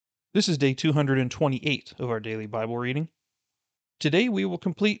This is day 228 of our daily Bible reading. Today we will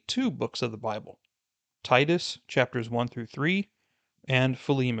complete two books of the Bible, Titus, chapters 1 through 3, and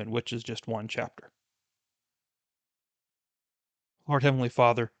Philemon, which is just one chapter. Lord Heavenly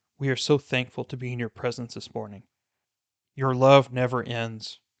Father, we are so thankful to be in your presence this morning. Your love never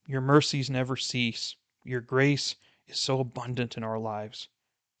ends. Your mercies never cease. Your grace is so abundant in our lives.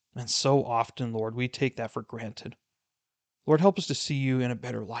 And so often, Lord, we take that for granted. Lord, help us to see you in a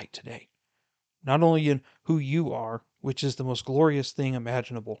better light today. Not only in who you are, which is the most glorious thing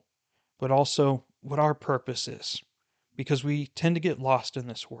imaginable, but also what our purpose is. Because we tend to get lost in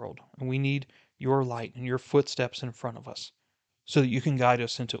this world, and we need your light and your footsteps in front of us, so that you can guide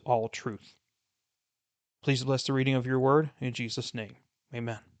us into all truth. Please bless the reading of your word, in Jesus' name.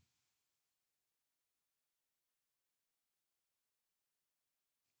 Amen.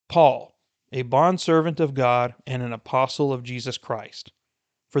 Paul, a bondservant of God and an apostle of Jesus Christ,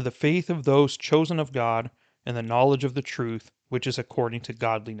 for the faith of those chosen of God and the knowledge of the truth which is according to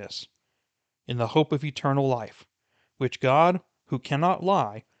godliness, in the hope of eternal life, which God, who cannot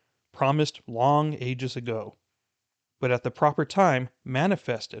lie, promised long ages ago, but at the proper time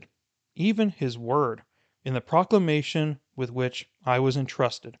manifested, even his word, in the proclamation with which I was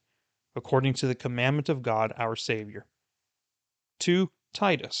entrusted, according to the commandment of God our Savior. To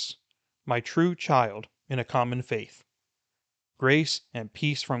Titus, my true child in a common faith, grace and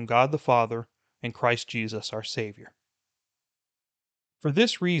peace from God the Father and Christ Jesus our Savior. For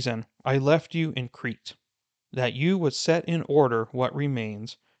this reason I left you in Crete, that you would set in order what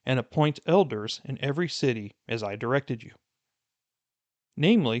remains, and appoint elders in every city as I directed you.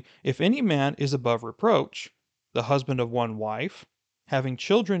 Namely, if any man is above reproach, the husband of one wife, having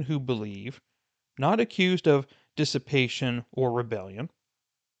children who believe, not accused of dissipation or rebellion.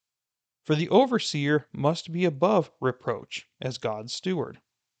 For the overseer must be above reproach as God's steward,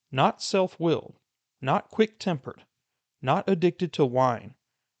 not self-willed, not quick-tempered, not addicted to wine,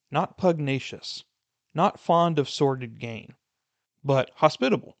 not pugnacious, not fond of sordid gain, but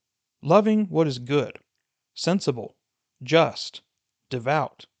hospitable, loving what is good, sensible, just,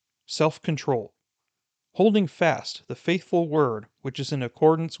 devout, self-controlled, holding fast the faithful word which is in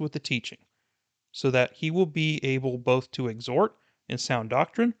accordance with the teaching, so that he will be able both to exhort in sound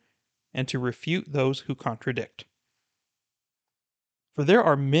doctrine and to refute those who contradict. For there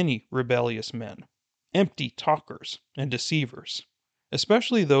are many rebellious men, empty talkers and deceivers,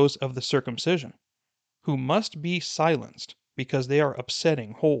 especially those of the circumcision, who must be silenced because they are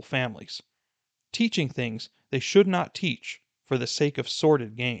upsetting whole families, teaching things they should not teach for the sake of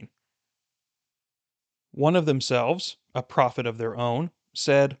sordid gain. One of themselves, a prophet of their own,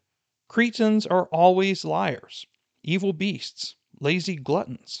 said, Cretans are always liars, evil beasts, lazy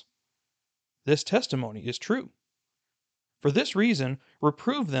gluttons. This testimony is true. For this reason,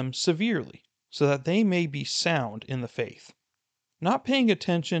 reprove them severely, so that they may be sound in the faith, not paying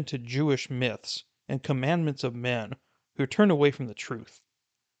attention to Jewish myths and commandments of men who turn away from the truth.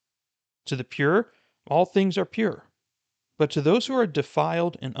 To the pure, all things are pure, but to those who are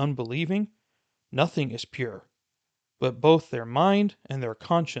defiled and unbelieving, nothing is pure, but both their mind and their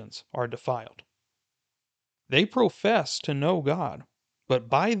conscience are defiled. They profess to know God, but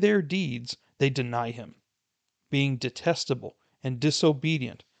by their deeds they deny him, being detestable and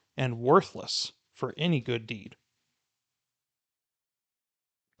disobedient and worthless for any good deed.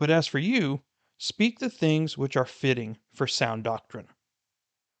 But as for you, speak the things which are fitting for sound doctrine.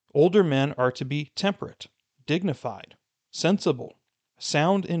 Older men are to be temperate, dignified, sensible,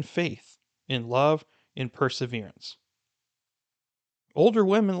 sound in faith, in love, in perseverance. Older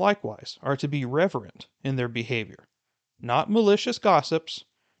women likewise are to be reverent in their behavior, not malicious gossips,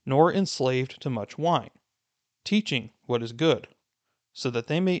 nor enslaved to much wine, teaching what is good, so that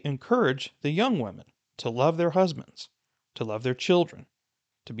they may encourage the young women to love their husbands, to love their children,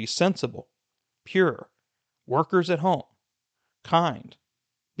 to be sensible, pure, workers at home, kind,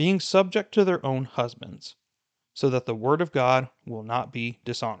 being subject to their own husbands, so that the word of God will not be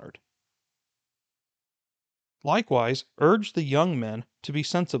dishonored. Likewise, urge the young men to be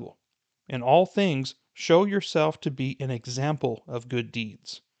sensible. In all things, show yourself to be an example of good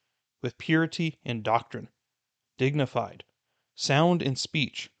deeds, with purity in doctrine, dignified, sound in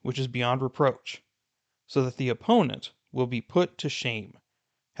speech which is beyond reproach, so that the opponent will be put to shame,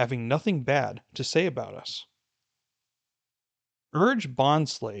 having nothing bad to say about us. Urge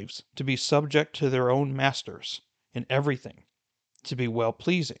bondslaves to be subject to their own masters in everything, to be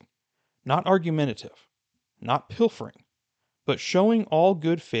well-pleasing, not argumentative, not pilfering, but showing all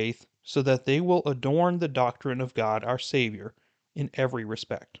good faith, so that they will adorn the doctrine of God our Savior in every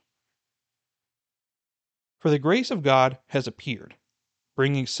respect. For the grace of God has appeared,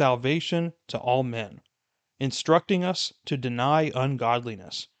 bringing salvation to all men, instructing us to deny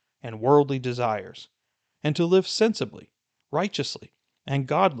ungodliness and worldly desires, and to live sensibly, righteously, and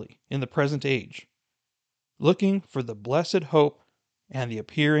godly in the present age, looking for the blessed hope and the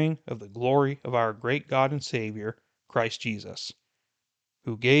appearing of the glory of our great God and Savior, Christ Jesus,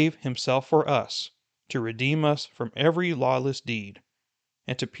 who gave himself for us to redeem us from every lawless deed,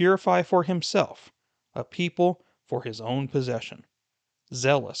 and to purify for himself a people for his own possession,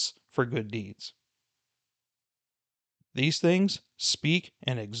 zealous for good deeds. These things speak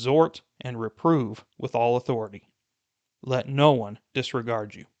and exhort and reprove with all authority. Let no one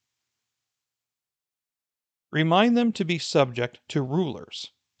disregard you. Remind them to be subject to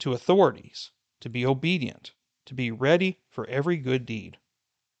rulers, to authorities, to be obedient, to be ready for every good deed,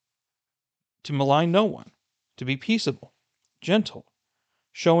 to malign no one, to be peaceable, gentle,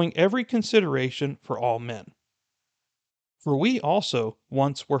 showing every consideration for all men. For we also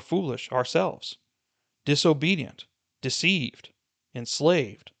once were foolish ourselves, disobedient, deceived,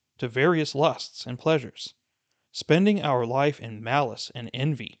 enslaved to various lusts and pleasures, spending our life in malice and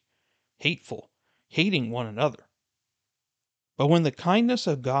envy, hateful, hating one another. But when the kindness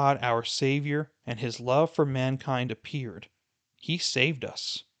of God our Savior and his love for mankind appeared, he saved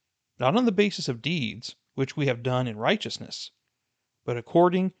us, not on the basis of deeds which we have done in righteousness, but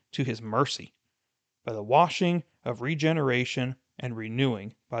according to his mercy, by the washing of regeneration and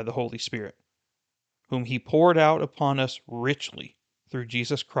renewing by the Holy Spirit, whom he poured out upon us richly through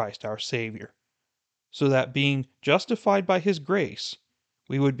Jesus Christ our Savior, so that being justified by his grace,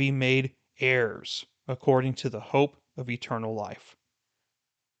 we would be made heirs according to the hope of eternal life.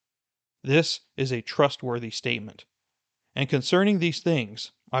 This is a trustworthy statement, and concerning these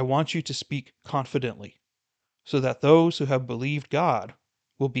things I want you to speak confidently, so that those who have believed God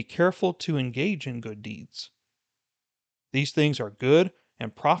will be careful to engage in good deeds. These things are good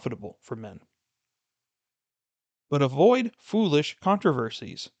and profitable for men. But avoid foolish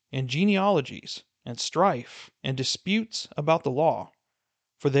controversies and genealogies and strife and disputes about the law,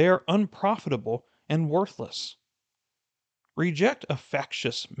 for they are unprofitable and worthless. Reject a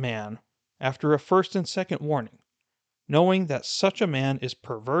factious man after a first and second warning, knowing that such a man is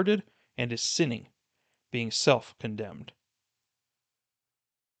perverted and is sinning, being self-condemned.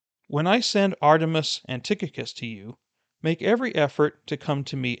 When I send Artemas and Tychicus to you, make every effort to come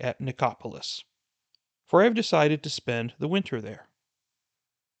to me at Nicopolis, for I have decided to spend the winter there.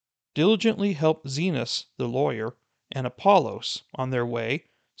 Diligently help Zenas the lawyer and Apollos on their way,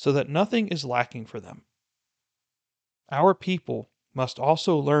 so that nothing is lacking for them. Our people must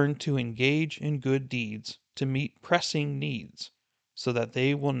also learn to engage in good deeds to meet pressing needs, so that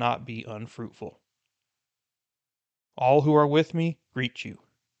they will not be unfruitful. All who are with me greet you.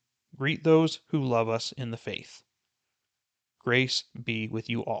 Greet those who love us in the faith. Grace be with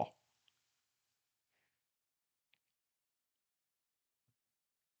you all.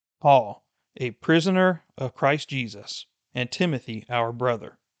 Paul, a prisoner of Christ Jesus, and Timothy, our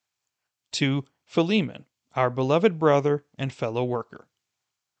brother, to Philemon, our beloved brother and fellow worker,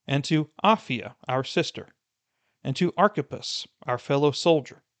 and to Apphia, our sister, and to Archippus, our fellow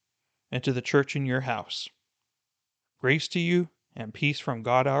soldier, and to the church in your house. Grace to you, and peace from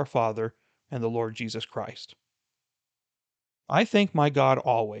God our Father and the Lord Jesus Christ. I thank my God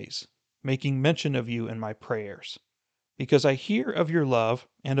always, making mention of you in my prayers, because I hear of your love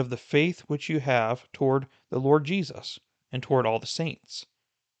and of the faith which you have toward the Lord Jesus and toward all the saints.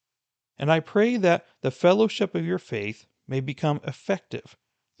 And I pray that the fellowship of your faith may become effective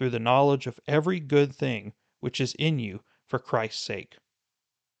through the knowledge of every good thing which is in you for Christ's sake.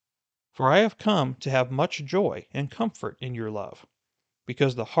 For I have come to have much joy and comfort in your love,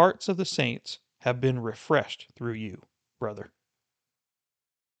 because the hearts of the saints have been refreshed through you, brother.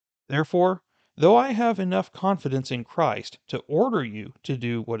 Therefore, though I have enough confidence in Christ to order you to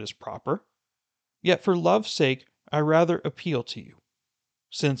do what is proper, yet for love's sake I rather appeal to you,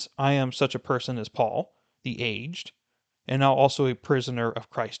 since I am such a person as Paul, the aged, and now also a prisoner of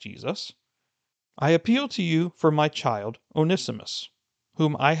Christ Jesus. I appeal to you for my child Onesimus,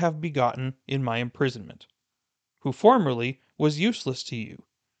 whom I have begotten in my imprisonment, who formerly was useless to you,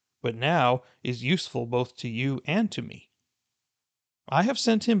 but now is useful both to you and to me. I have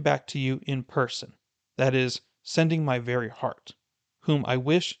sent him back to you in person, that is, sending my very heart, whom I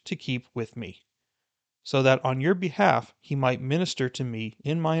wish to keep with me, so that on your behalf he might minister to me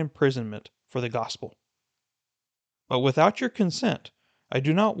in my imprisonment for the gospel. But without your consent, I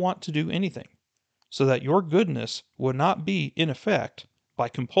do not want to do anything, so that your goodness would not be in effect by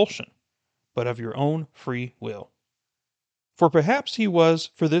compulsion, but of your own free will. For perhaps he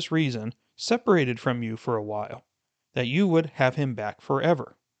was, for this reason, separated from you for a while, that you would have him back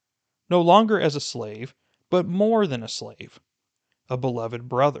forever, no longer as a slave, but more than a slave, a beloved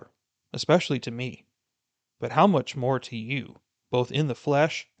brother, especially to me, but how much more to you, both in the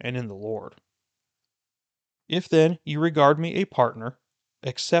flesh and in the Lord. If then you regard me a partner,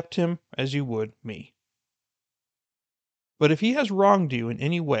 accept him as you would me. But if he has wronged you in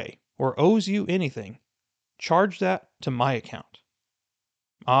any way, or owes you anything, charge that to my account.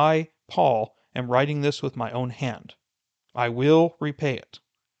 I, Paul, am writing this with my own hand. I will repay it.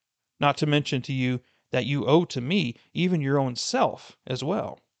 Not to mention to you that you owe to me even your own self as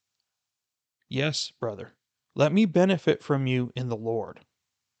well. Yes, brother, let me benefit from you in the Lord.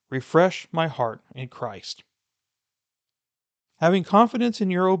 Refresh my heart in Christ. Having confidence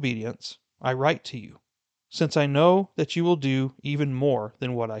in your obedience, I write to you, since I know that you will do even more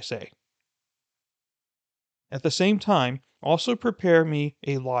than what I say. At the same time, also prepare me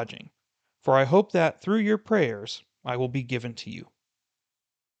a lodging, for I hope that through your prayers I will be given to you.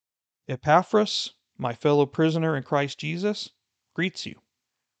 Epaphras, my fellow prisoner in Christ Jesus, greets you,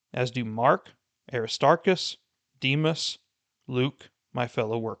 as do Mark, Aristarchus, Demas, Luke, my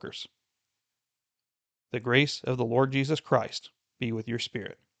fellow workers. The grace of the Lord Jesus Christ be with your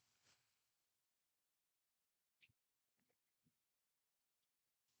spirit.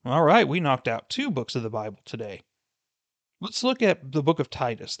 All right, we knocked out 2 books of the Bible today. Let's look at the book of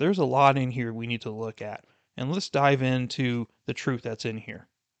Titus. There's a lot in here we need to look at, and let's dive into the truth that's in here.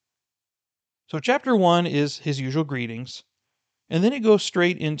 So, chapter 1 is his usual greetings, and then it goes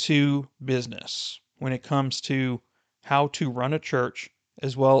straight into business when it comes to how to run a church,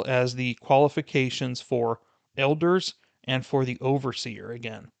 as well as the qualifications for elders and for the overseer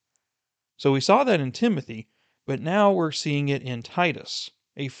again. So we saw that in Timothy, but now we're seeing it in Titus,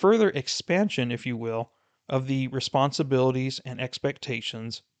 a further expansion, if you will, of the responsibilities and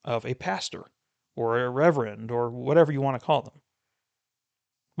expectations of a pastor, or a reverend, or whatever you want to call them.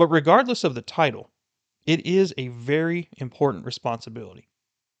 But regardless of the title, it is a very important responsibility.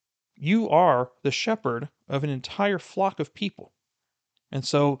 You are the shepherd of an entire flock of people. And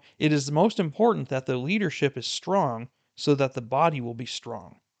so it is most important that the leadership is strong so that the body will be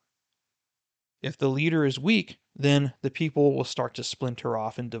strong. If the leader is weak, then the people will start to splinter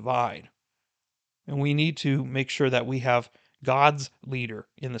off and divide. And we need to make sure that we have God's leader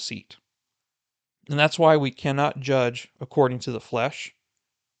in the seat. And that's why we cannot judge according to the flesh.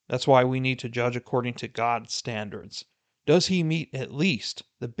 That's why we need to judge according to God's standards. Does he meet at least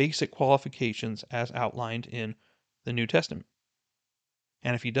the basic qualifications as outlined in the New Testament?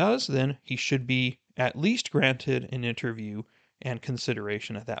 And if he does, then he should be at least granted an interview and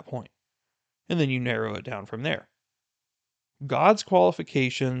consideration at that point. And then you narrow it down from there. God's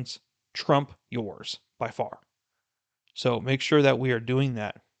qualifications trump yours by far. So make sure that we are doing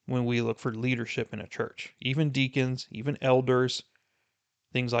that when we look for leadership in a church, even deacons, even elders,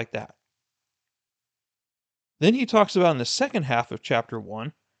 things like that. Then he talks about in the second half of chapter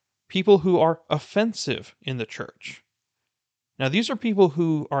 1, people who are offensive in the church. Now, these are people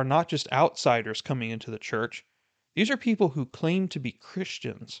who are not just outsiders coming into the church. These are people who claim to be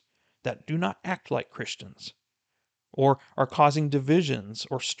Christians that do not act like Christians, or are causing divisions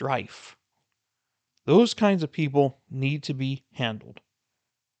or strife. Those kinds of people need to be handled.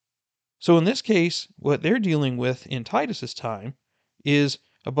 So in this case, what they're dealing with in Titus's time is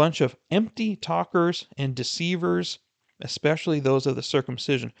a bunch of empty talkers and deceivers, especially those of the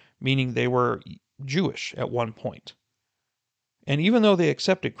circumcision, meaning they were Jewish at one point. And even though they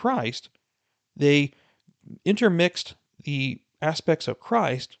accepted Christ, they intermixed the aspects of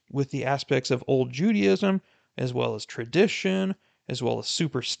Christ with the aspects of old Judaism, as well as tradition, as well as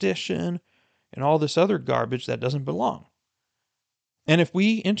superstition, and all this other garbage that doesn't belong. And if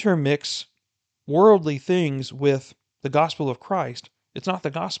we intermix worldly things with the gospel of Christ, it's not the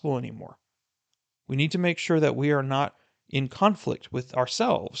gospel anymore. We need to make sure that we are not in conflict with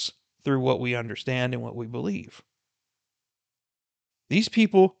ourselves through what we understand and what we believe. These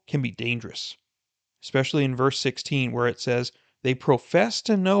people can be dangerous, especially in verse 16 where it says, "They profess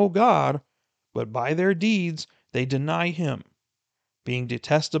to know God, but by their deeds they deny him, being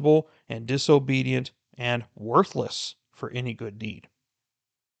detestable and disobedient and worthless for any good deed."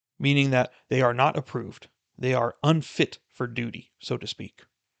 Meaning that they are not approved. They are unfit for duty, so to speak.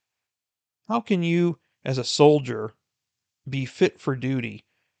 How can you, as a soldier, be fit for duty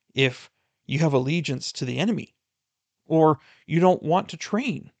if you have allegiance to the enemy? Or you don't want to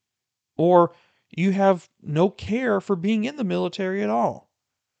train? Or you have no care for being in the military at all?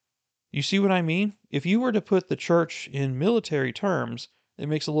 You see what I mean? If you were to put the church in military terms, it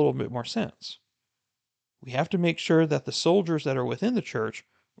makes a little bit more sense. We have to make sure that the soldiers that are within the church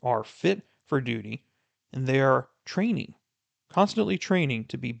are fit for duty, and they are training, constantly training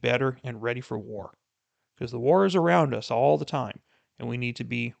to be better and ready for war. Because the war is around us all the time, and we need to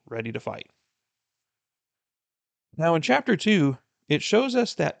be ready to fight. Now, in chapter 2, it shows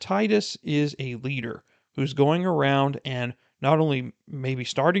us that Titus is a leader who's going around and not only maybe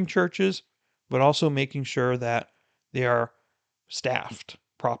starting churches, but also making sure that they are staffed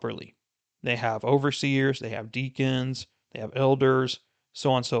properly. They have overseers, they have deacons, they have elders,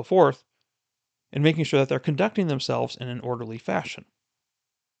 so on and so forth, and making sure that they're conducting themselves in an orderly fashion.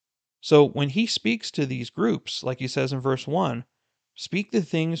 So when he speaks to these groups, like he says in verse 1, speak the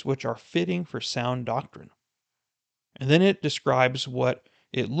things which are fitting for sound doctrine. And then it describes what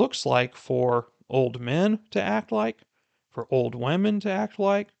it looks like for old men to act like, for old women to act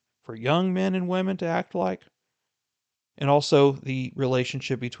like, for young men and women to act like, and also the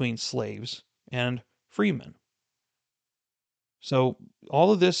relationship between slaves and freemen. So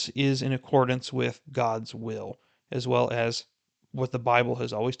all of this is in accordance with God's will, as well as what the Bible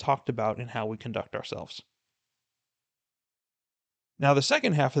has always talked about in how we conduct ourselves. Now, the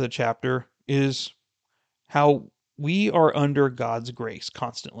second half of the chapter is how we are under God's grace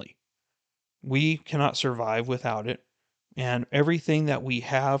constantly. We cannot survive without it, and everything that we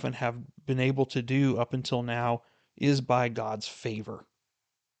have and have been able to do up until now is by God's favor.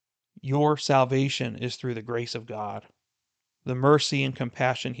 Your salvation is through the grace of God. The mercy and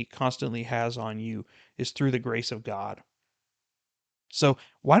compassion He constantly has on you is through the grace of God. So,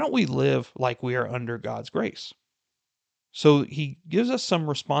 why don't we live like we are under God's grace? So he gives us some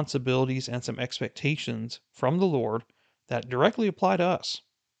responsibilities and some expectations from the Lord that directly apply to us.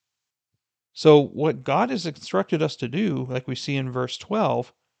 So what God has instructed us to do, like we see in verse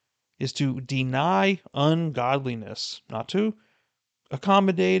 12, is to deny ungodliness, not to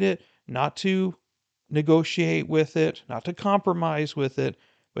accommodate it, not to negotiate with it, not to compromise with it,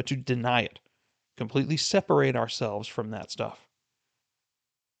 but to deny it. Completely separate ourselves from that stuff.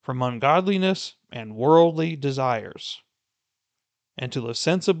 From ungodliness and worldly desires, and to live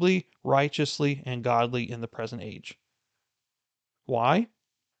sensibly, righteously, and godly in the present age. Why?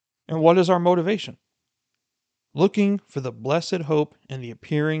 And what is our motivation? Looking for the blessed hope and the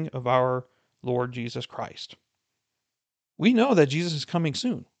appearing of our Lord Jesus Christ. We know that Jesus is coming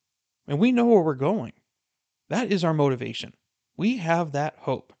soon, and we know where we're going. That is our motivation. We have that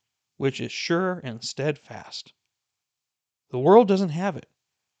hope, which is sure and steadfast. The world doesn't have it,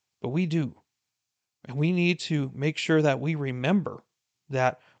 but we do. And we need to make sure that we remember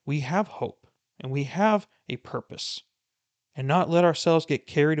that we have hope and we have a purpose, and not let ourselves get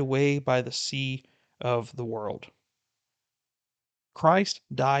carried away by the sea of the world. Christ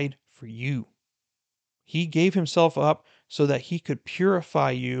died for you. He gave himself up so that he could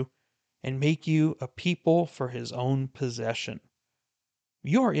purify you and make you a people for his own possession.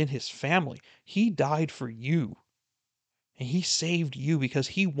 You are in his family. He died for you. And he saved you because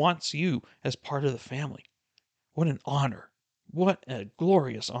he wants you as part of the family. What an honor. What a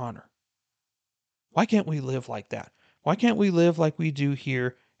glorious honor. Why can't we live like that? Why can't we live like we do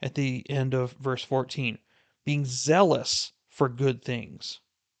here at the end of verse 14? Being zealous for good things,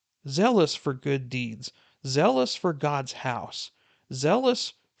 zealous for good deeds, zealous for God's house,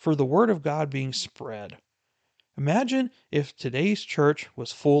 zealous for the word of God being spread. Imagine if today's church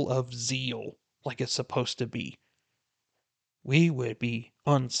was full of zeal like it's supposed to be. We would be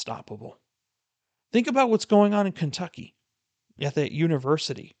unstoppable. Think about what's going on in Kentucky at that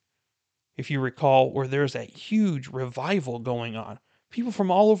university. If you recall, where there's that huge revival going on. People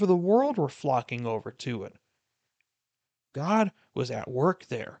from all over the world were flocking over to it. God was at work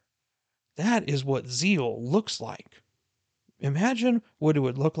there. That is what zeal looks like. Imagine what it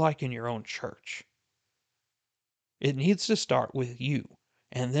would look like in your own church. It needs to start with you,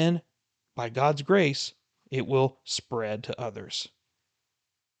 and then, by God's grace, it will spread to others.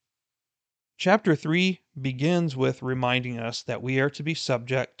 Chapter 3 begins with reminding us that we are to be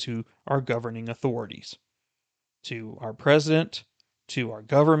subject to our governing authorities, to our president, to our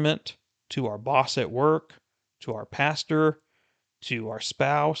government, to our boss at work, to our pastor, to our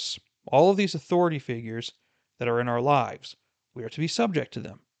spouse, all of these authority figures that are in our lives. We are to be subject to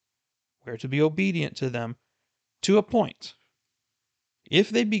them. We are to be obedient to them to a point. If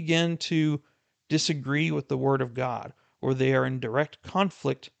they begin to disagree with the Word of God, or they are in direct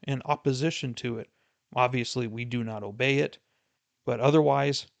conflict and opposition to it, obviously we do not obey it, but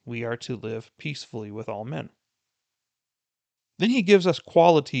otherwise we are to live peacefully with all men. Then he gives us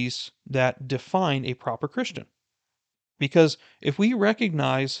qualities that define a proper Christian. Because if we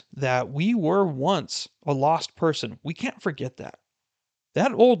recognize that we were once a lost person, we can't forget that.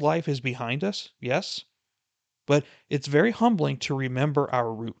 That old life is behind us, yes, but it's very humbling to remember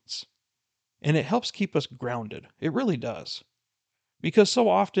our roots. And it helps keep us grounded. It really does. Because so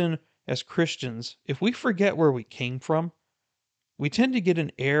often as Christians, if we forget where we came from, we tend to get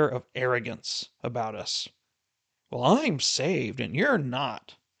an air of arrogance about us. Well, I'm saved and you're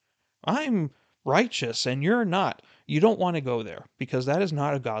not. I'm righteous and you're not. You don't want to go there because that is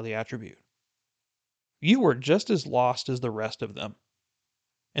not a godly attribute. You are just as lost as the rest of them.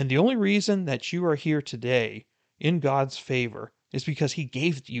 And the only reason that you are here today in God's favor is because He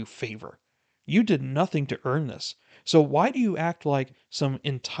gave you favor. You did nothing to earn this. So why do you act like some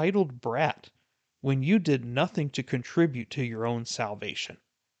entitled brat when you did nothing to contribute to your own salvation?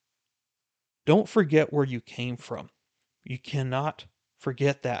 Don't forget where you came from. You cannot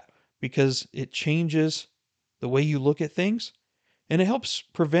forget that because it changes the way you look at things and it helps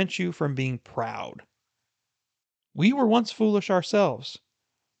prevent you from being proud. We were once foolish ourselves,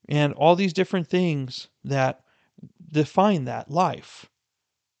 and all these different things that define that life.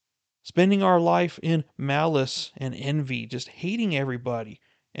 Spending our life in malice and envy, just hating everybody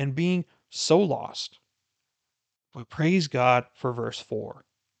and being so lost. But praise God for verse 4.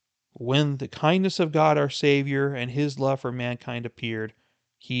 When the kindness of God our Savior and His love for mankind appeared,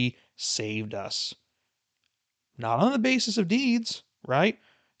 He saved us. Not on the basis of deeds, right?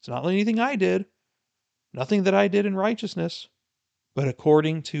 It's not anything I did, nothing that I did in righteousness, but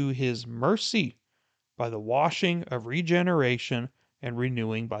according to His mercy, by the washing of regeneration and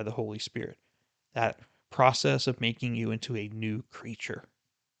renewing by the Holy Spirit. That process of making you into a new creature.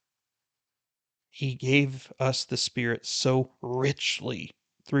 He gave us the Spirit so richly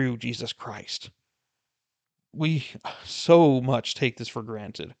through Jesus Christ. We so much take this for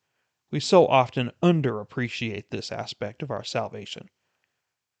granted. We so often underappreciate this aspect of our salvation.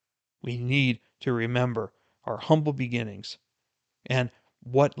 We need to remember our humble beginnings and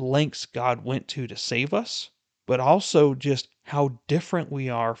what lengths God went to save us, but also just how different we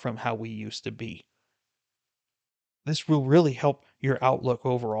are from how we used to be. This will really help your outlook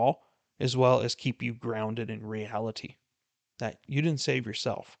overall, as well as keep you grounded in reality that you didn't save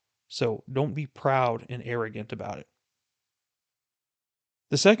yourself. So don't be proud and arrogant about it.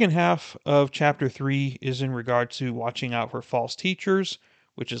 The second half of chapter 3 is in regard to watching out for false teachers,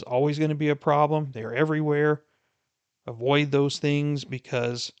 which is always going to be a problem. They're everywhere. Avoid those things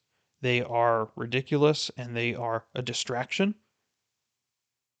because they are ridiculous and they are a distraction.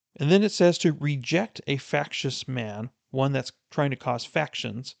 And then it says to reject a factious man, one that's trying to cause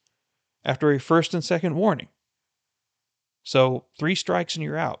factions, after a first and second warning. So 3 strikes and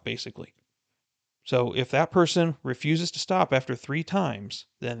you're out, basically. So if that person refuses to stop after 3 times,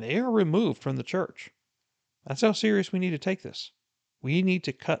 then they are removed from the church. That's how serious we need to take this. We need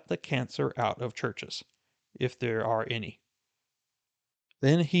to cut the cancer out of churches, if there are any.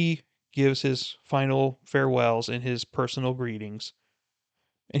 Then he gives his final farewells and his personal greetings.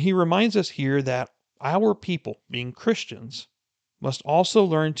 And he reminds us here that our people, being Christians, must also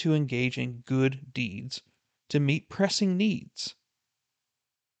learn to engage in good deeds to meet pressing needs.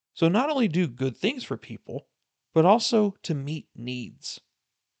 So not only do good things for people, but also to meet needs.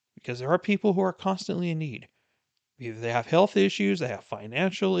 Because there are people who are constantly in need. Either they have health issues, they have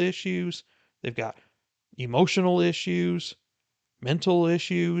financial issues, they've got emotional issues, mental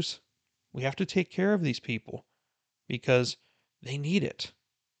issues. We have to take care of these people because they need it.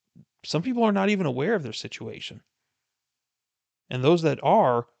 Some people are not even aware of their situation. And those that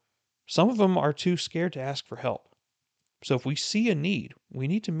are, some of them are too scared to ask for help. So if we see a need, we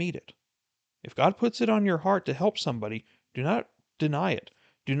need to meet it. If God puts it on your heart to help somebody, do not deny it.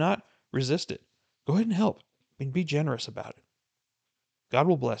 Do not resist it. Go ahead and help and be generous about it. God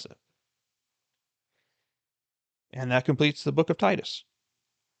will bless it. And that completes the book of Titus.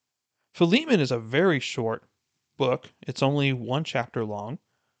 Philemon is a very short book. It's only 1 chapter long.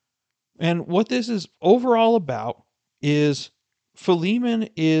 And what this is overall about is Philemon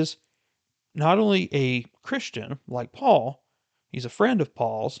is not only a Christian like Paul, he's a friend of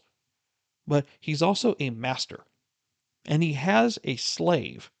Paul's, but he's also a master. And he has a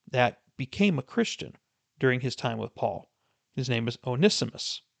slave that became a Christian during his time with Paul. His name is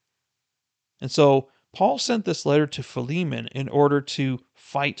Onesimus. And so Paul sent this letter to Philemon in order to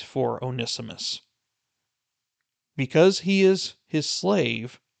fight for Onesimus. Because he is his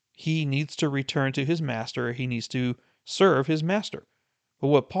slave, he needs to return to his master. He needs to serve his master. But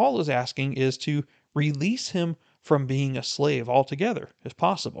what Paul is asking is to release him from being a slave altogether, if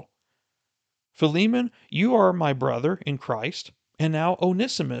possible. Philemon, you are my brother in Christ, and now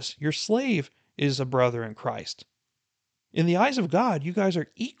Onesimus, your slave, is a brother in Christ. In the eyes of God, you guys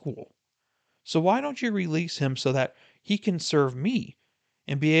are equal. So why don't you release him so that he can serve me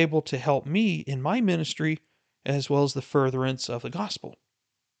and be able to help me in my ministry as well as the furtherance of the gospel?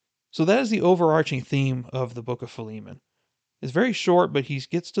 So that is the overarching theme of the book of Philemon. It's very short, but he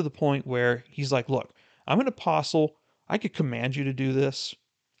gets to the point where he's like, look, I'm an apostle. I could command you to do this,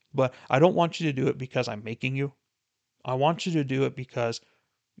 but I don't want you to do it because I'm making you. I want you to do it because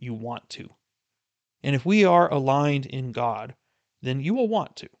you want to. And if we are aligned in God, then you will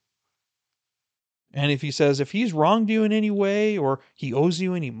want to. And if he says, if he's wronged you in any way or he owes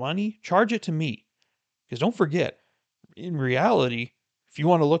you any money, charge it to me. Because don't forget, in reality, if you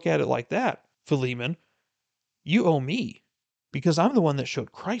want to look at it like that, Philemon, you owe me because I'm the one that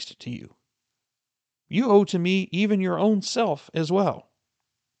showed Christ to you. You owe to me even your own self as well.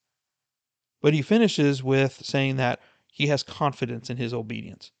 But he finishes with saying that he has confidence in his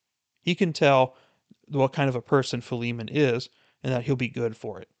obedience. He can tell what kind of a person Philemon is and that he'll be good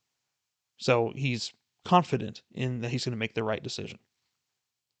for it. So he's confident in that he's going to make the right decision.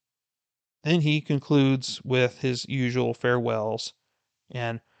 Then he concludes with his usual farewells,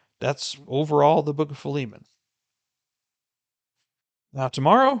 and that's overall the book of Philemon. Now,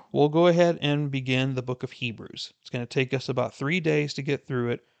 tomorrow we'll go ahead and begin the book of Hebrews. It's going to take us about 3 days to get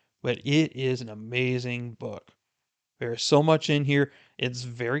through it, but it is an amazing book. There's so much in here. It's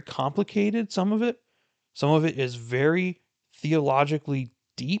very complicated, some of it. Some of it is very theologically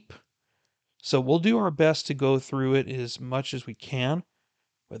deep. So we'll do our best to go through it as much as we can,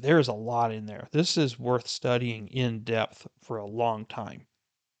 but there's a lot in there. This is worth studying in depth for a long time.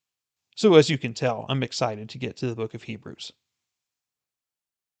 So as you can tell, I'm excited to get to the book of Hebrews.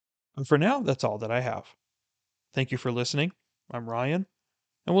 And for now, that's all that I have. Thank you for listening. I'm Ryan,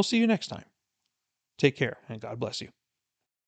 and we'll see you next time. Take care, and God bless you.